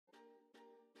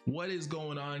What is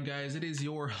going on, guys? It is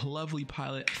your lovely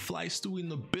pilot Fly-Stu in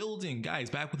the building, guys,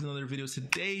 back with another video.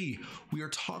 Today we are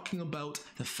talking about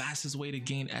the fastest way to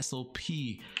gain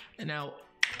SLP. And now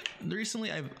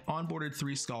recently I've onboarded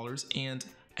 3 scholars and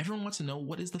everyone wants to know,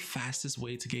 what is the fastest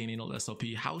way to gain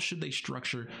SLP? How should they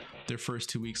structure their first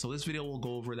 2 weeks? So this video will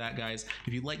go over that, guys.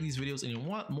 If you like these videos and you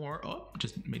want more,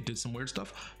 did some weird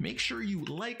stuff, make sure you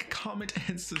like, comment,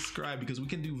 and subscribe, because we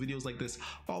can do videos like this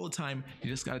all the time. You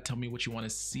just got to tell me what you want to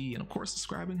see, and of course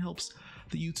subscribing helps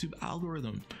the YouTube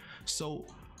algorithm. So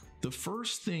the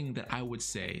first thing that I would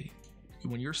say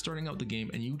when you're starting out the game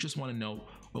and you just want to know,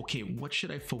 okay, what should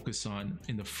I focus on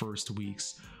in the first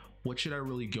weeks? What should I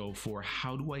really go for?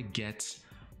 How do I get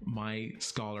my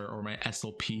scholar or my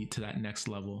SLP to that next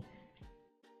level?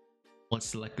 Let's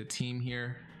select the team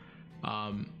here.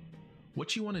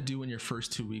 What you want to do in your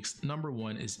first 2 weeks, number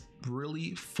one, is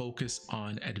really focus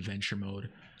on adventure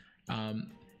mode.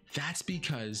 That's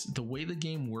because the way the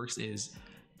game works is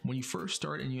when you first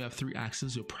start and you have 3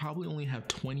 axes, you'll probably only have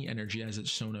 20 energy as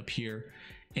it's shown up here,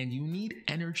 and you need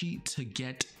energy to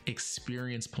get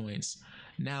experience points.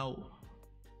 Now,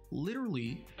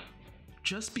 literally,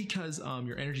 just because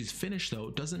your energy is finished though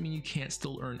doesn't mean you can't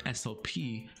still earn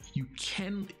SLP. You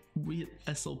can hit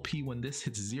SLP when this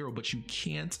hits 0, but you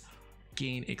can't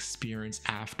gain experience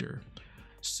after.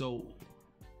 So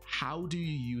how do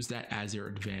you use that as your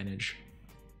advantage?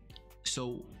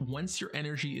 So once your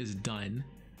energy is done,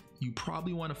 you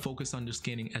probably want to focus on just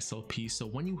gaining SLP. So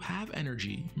when you have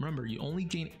energy, remember, you only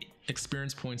gain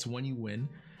experience points when you win.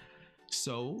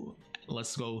 So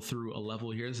let's go through a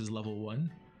level here. This is level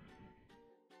 1.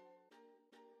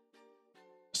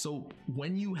 So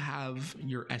when you have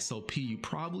your SLP, you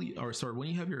probably, or sorry, when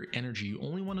you have your energy, you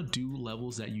only want to do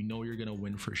levels that you know you're going to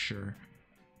win for sure.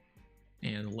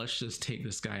 And let's just take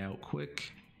this guy out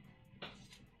quick.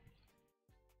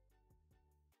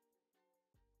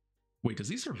 Wait, does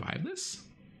he survive this?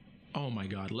 Oh my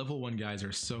god, level 1 guys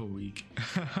are so weak.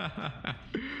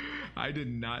 I did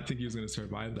not think he was going to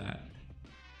survive that.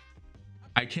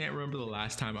 I can't remember the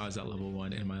last time I was at level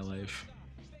 1 in my life.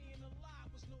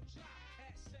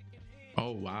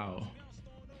 Oh wow.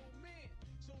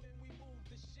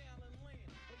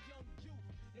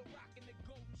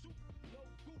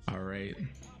 All right.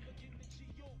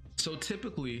 So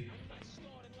typically,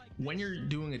 when you're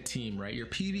doing a team, right, your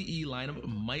PvE lineup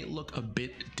might look a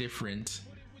bit different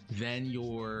than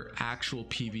your actual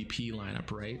PvP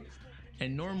lineup, right?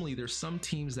 And normally there's some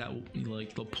teams that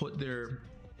like they'll put their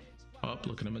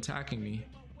look at him attacking me.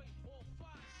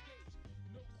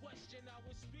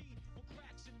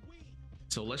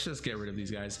 So let's just get rid of these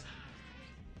guys.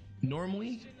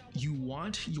 Normally, you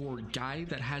want your guy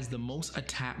that has the most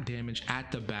attack damage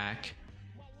at the back,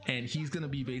 and he's gonna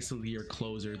be basically your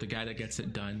closer, the guy that gets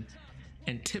it done.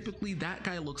 And typically that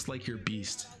guy looks like your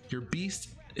beast. Your beast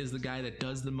is the guy that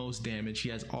does the most damage. He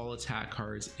has all attack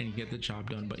cards and you get the job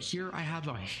done. But here I have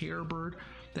a hairbird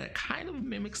that kind of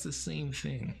mimics the same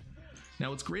thing. Now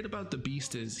what's great about the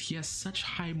beast is he has such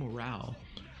high morale,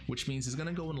 which means he's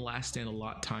gonna go in last stand a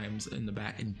lot times in the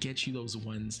back and get you those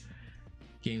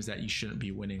games that you shouldn't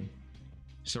be winning.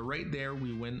 So right there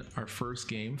we win our first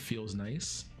game, feels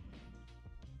nice.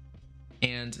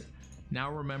 And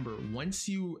now remember, once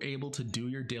you're able to do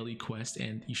your daily quest,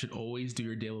 and you should always do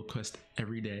your daily quest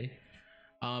every day,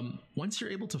 once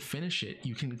you're able to finish it,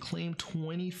 you can claim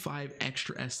 25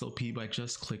 extra SLP by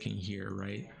just clicking here,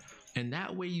 right? And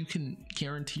that way you can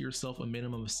guarantee yourself a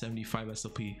minimum of 75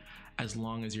 SLP as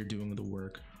long as you're doing the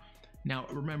work. Now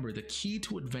remember, the key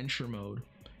to adventure mode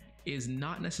is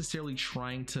not necessarily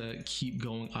trying to keep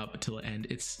going up till the end.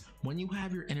 It's when you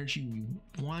have your energy, you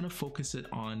want to focus it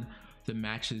on the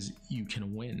matches you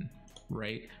can win,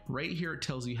 right? Right here it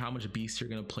tells you how much beast you're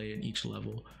going to play in each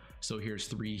level. So here's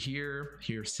 3 here,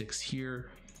 here's 6 here,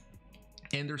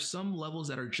 and there's some levels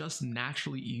that are just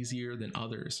naturally easier than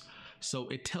others. So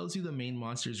it tells you the main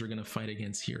monsters you're going to fight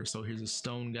against here. So here's a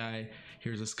stone guy,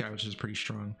 here's this guy which is pretty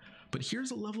strong, but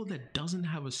here's a level that doesn't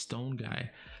have a stone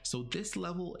guy. So this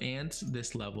level and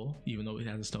this level, even though it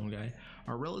has a stone guy,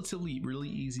 are relatively really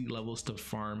easy levels to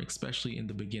farm, especially in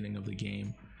the beginning of the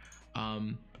game.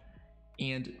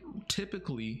 And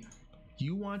typically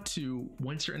you want to,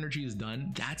 once your energy is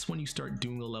done, that's when you start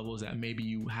doing the levels that maybe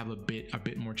you have a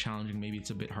bit more challenging, maybe it's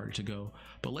a bit harder to go.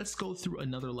 But let's go through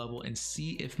another level and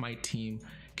see if my team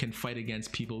can fight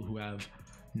against people who have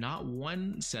not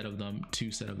 1 set of them, 2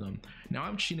 set of them. Now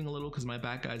I'm cheating a little because my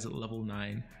back guy's at level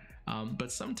 9,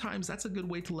 but sometimes that's a good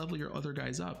way to level your other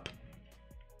guys up.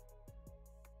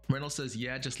 Reynolds says,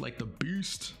 yeah, just like the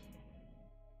beast.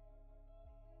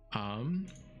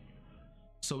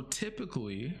 So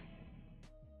typically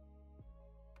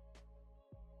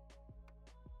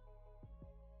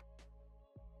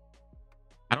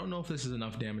don't know if this is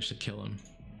enough damage to kill him.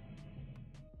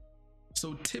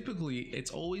 So typically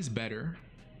it's always better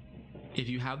if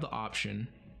you have the option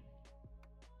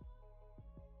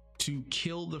to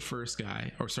kill the first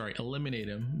guy, or sorry, eliminate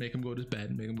him, make him go to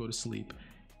bed, make him go to sleep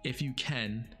if you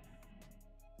can,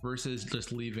 versus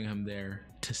just leaving him there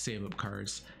to save up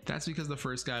cards. That's because the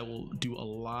first guy will do a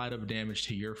lot of damage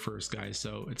to your first guy,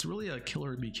 so it's really a kill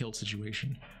or be killed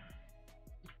situation.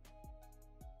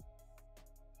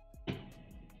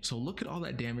 So look at all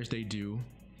that damage they do,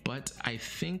 but I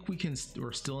think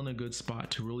we're still in a good spot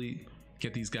to really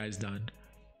get these guys done.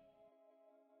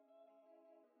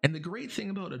 And the great thing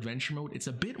about adventure mode, it's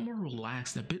a bit more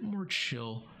relaxed, a bit more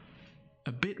chill,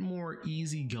 a bit more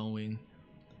easygoing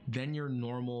than your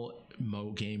normal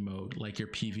game mode, like your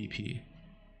PvP.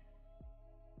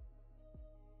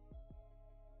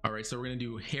 All right, so we're gonna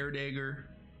do Hair Dagger,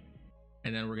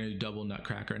 and then we're gonna do double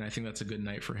Nutcracker, and I think that's a good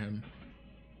night for him.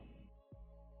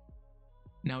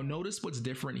 Now notice what's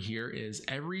different here is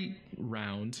every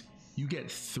round you get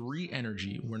 3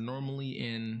 energy, where normally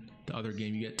in the other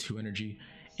game you get 2 energy.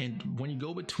 And when you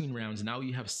go between rounds, now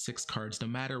you have 6 cards, no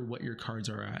matter what your cards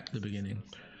are at the beginning.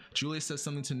 Julia says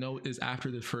something to note is after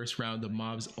the first round, the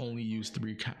mobs only use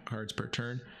 3 cards per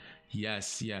turn.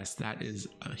 Yes, that is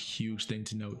a huge thing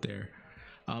to note there.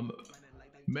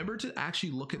 Remember to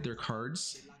actually look at their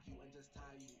cards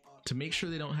to make sure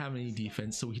they don't have any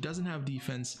defense. So he doesn't have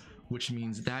defense, which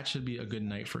means that should be a good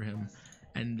night for him.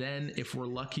 And then if we're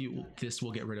lucky, this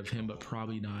will get rid of him, but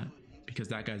probably not, because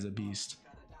that guy's a beast.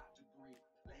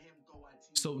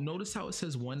 So notice how it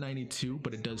says 192,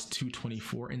 but it does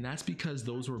 224, and that's because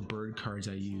those were bird cards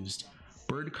I used.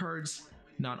 Bird cards,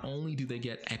 not only do they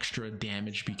get extra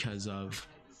damage because of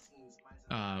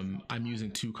I'm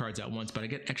using 2 cards at once, but I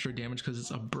get extra damage because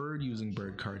it's a bird using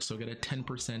bird cards, so I get a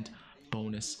 10%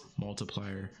 bonus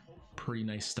multiplier. Pretty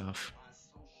nice stuff.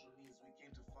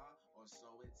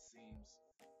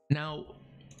 Now,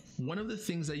 one of the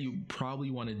things that you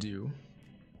probably want to do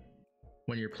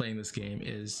when you're playing this game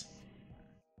is,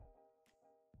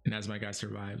 and as my guy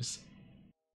survives,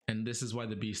 and this is why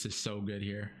the beast is so good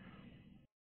here.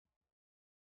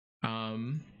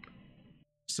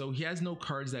 So he has no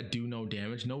cards that do no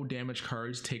damage. No damage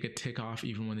cards take a tick off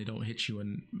even when they don't hit you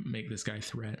and make this guy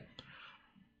threat.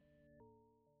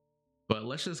 But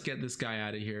let's just get this guy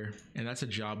out of here, and that's a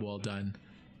job well done.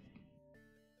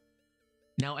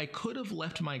 Now I could have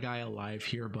left my guy alive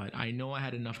here, but I know I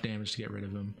had enough damage to get rid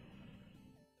of him,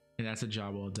 and that's a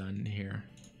job well done here.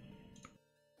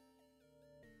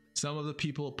 Some of the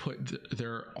people put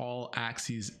their all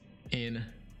Axies in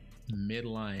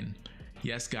midline.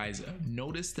 Yes, guys,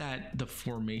 notice that the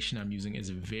formation I'm using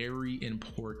is very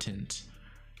important.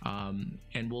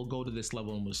 And we'll go to this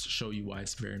level and we'll show you why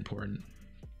it's very important.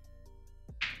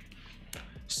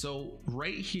 So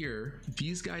right here,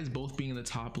 these guys both being in the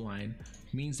top line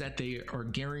means that they are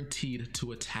guaranteed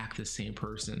to attack the same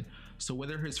person. So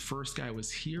whether his first guy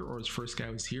was here or his first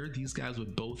guy was here, these guys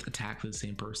would both attack the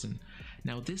same person.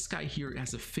 Now this guy here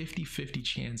has a 50-50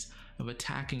 chance of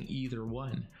attacking either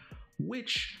one,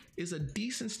 which is a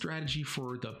decent strategy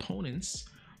for the opponents,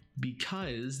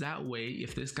 because that way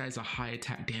if this guy's a high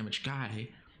attack damage guy,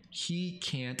 he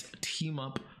can't team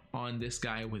up on this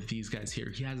guy with these guys here.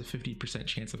 He has a 50%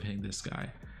 chance of hitting this guy.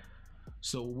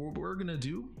 So what we're gonna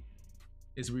do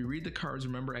is we read the cards.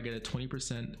 Remember, I get a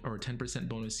 20% or 10%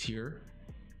 bonus here.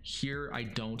 Here I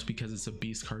don't, because it's a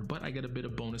beast card, but I get a bit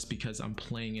of bonus because I'm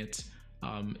playing it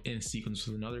in sequence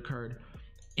with another card.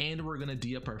 And we're gonna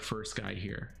D up our first guy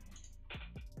here.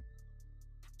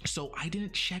 So I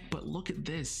didn't check, but look at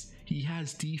this. He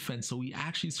has defense, so he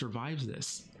actually survives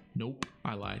this. Nope,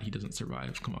 I lied. He doesn't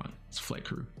survive. Come on, it's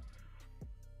Flightcrew.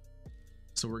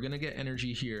 So we're gonna get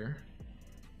energy here.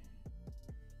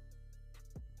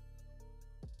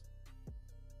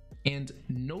 And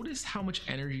notice how much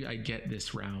energy I get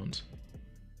this round.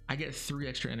 I get 3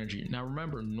 extra energy. Now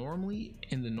remember, normally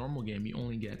in the normal game, you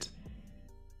only get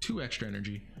 2 extra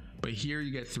energy, but here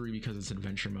you get 3 because it's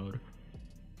adventure mode.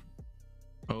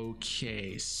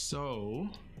 Okay, so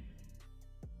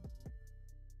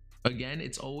again,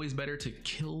 it's always better to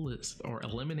kill this or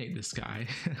eliminate this guy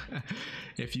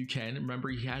if you can. Remember,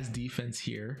 he has defense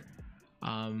here.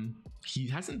 He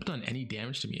hasn't done any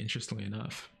damage to me, interestingly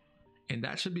enough, and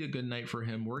that should be a good night for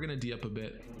him. We're gonna D up a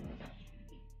bit,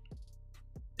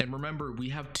 and remember, we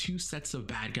have 2 sets of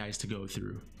bad guys to go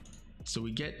through, so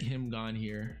we get him gone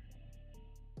here,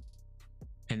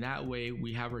 and that way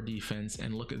we have our defense.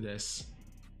 And look at this,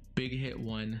 big hit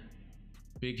 1,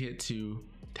 big hit 2,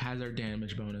 has our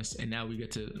damage bonus, and now we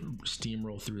get to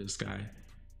steamroll through this guy.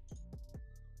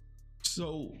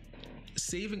 So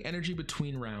saving energy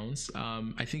between rounds.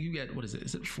 I think you get, what is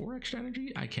it 4 extra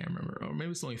energy? I can't remember, or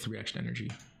maybe it's only 3 extra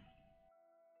energy.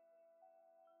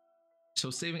 So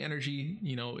saving energy,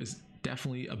 you know, is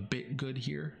definitely a bit good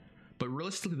here, but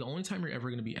realistically the only time you're ever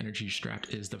going to be energy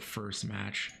strapped is the first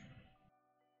match.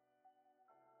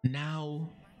 Now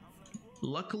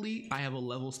luckily I have a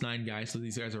levels 9 guy, so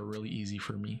these guys are really easy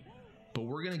for me, but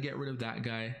we're going to get rid of that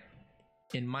guy.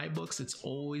 In my books, it's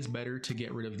always better to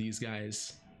get rid of these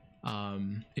guys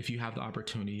if you have the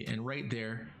opportunity. And right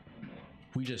there,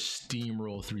 we just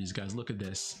steamroll through these guys. Look at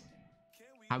this.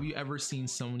 Have you ever seen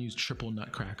someone use triple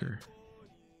nutcracker?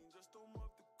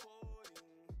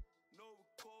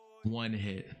 1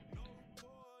 hit,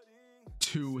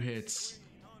 2 hits,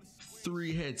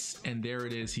 3 hits, and there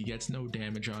it is. He gets no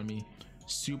damage on me.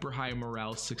 Super high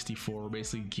morale, 64. We're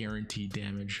basically guaranteed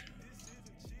damage.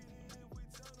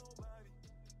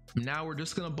 Now we're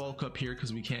just gonna bulk up here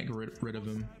because we can't get rid of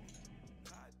him.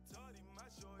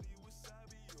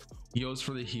 He goes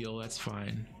for the heal, that's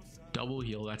fine. Double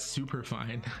heal, that's super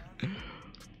fine.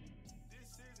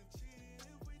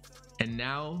 And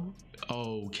now,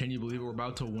 oh, can you believe it? We're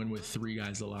about to win with 3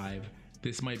 guys alive.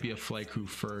 This might be a Flightcrew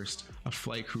first, a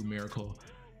Flightcrew miracle,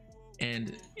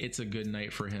 and it's a good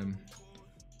night for him.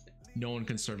 No one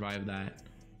can survive that.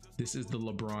 This is the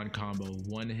LeBron combo.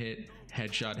 1 hit,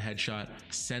 headshot, headshot,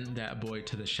 send that boy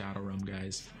to the shadow realm,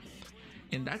 guys.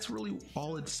 And that's really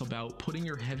all it's about, putting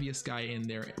your heaviest guy in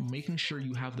there, making sure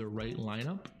you have the right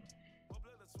lineup.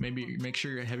 Maybe make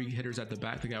sure your heavy hitter's at the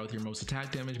back, the guy with your most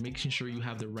attack damage, making sure you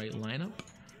have the right lineup.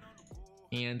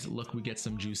 And look, we get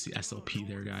some juicy SLP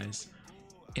there, guys.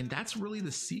 And that's really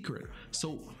the secret.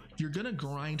 So you're gonna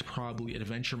grind probably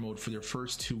adventure mode for your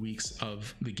first 2 weeks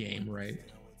of the game, right?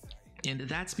 And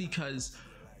that's because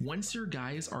once your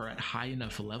guys are at high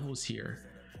enough levels here,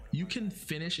 you can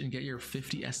finish and get your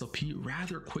 50 SLP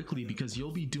rather quickly, because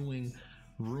you'll be doing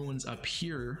ruins up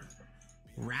here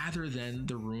rather than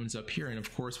the ruins up here. And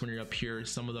of course, when you're up here,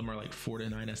 some of them are like 4 to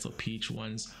 9 SLP each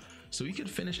ones. So you could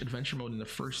finish adventure mode in the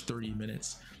first 30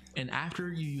 minutes. And after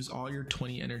you use all your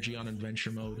 20 energy on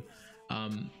adventure mode,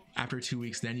 after 2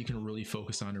 weeks, then you can really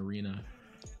focus on arena.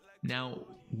 Now,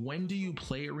 when do you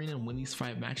play arena and win these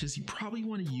 5 matches? You probably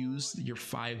want to use your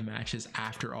 5 matches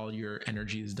after all your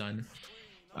energy is done.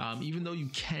 Even though you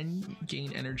can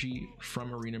gain energy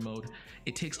from arena mode,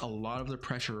 it takes a lot of the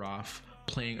pressure off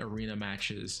playing arena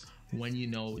matches when you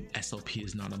know SLP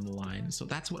is not on the line. So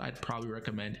that's what I'd probably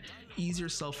recommend. Ease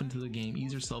yourself into the game,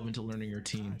 ease yourself into learning your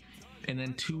team, and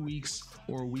then 2 weeks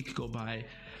or a week go by,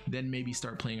 then maybe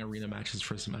start playing arena matches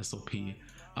for some SLP.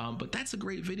 But that's a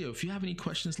great video. If you have any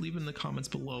questions, leave it in the comments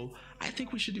below. I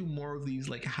think we should do more of these,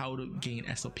 like how to gain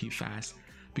SLP fast,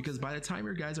 because by the time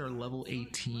your guys are level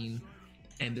 18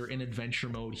 and they're in adventure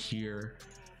mode here,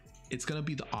 it's gonna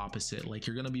be the opposite. Like,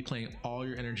 you're gonna be playing all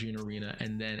your energy in arena,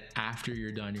 and then after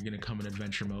you're done, you're gonna come in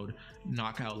adventure mode,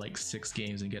 knock out like 6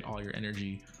 games and get all your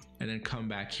energy, and then come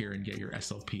back here and get your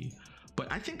SLP. But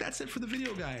I think that's it for the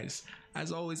video, guys.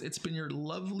 As always, it's been your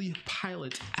lovely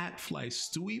pilot at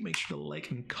FlyStewie. Make sure to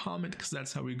like and comment, because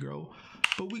that's how we grow.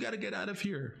 But we gotta get out of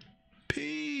here.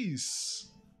 Peace.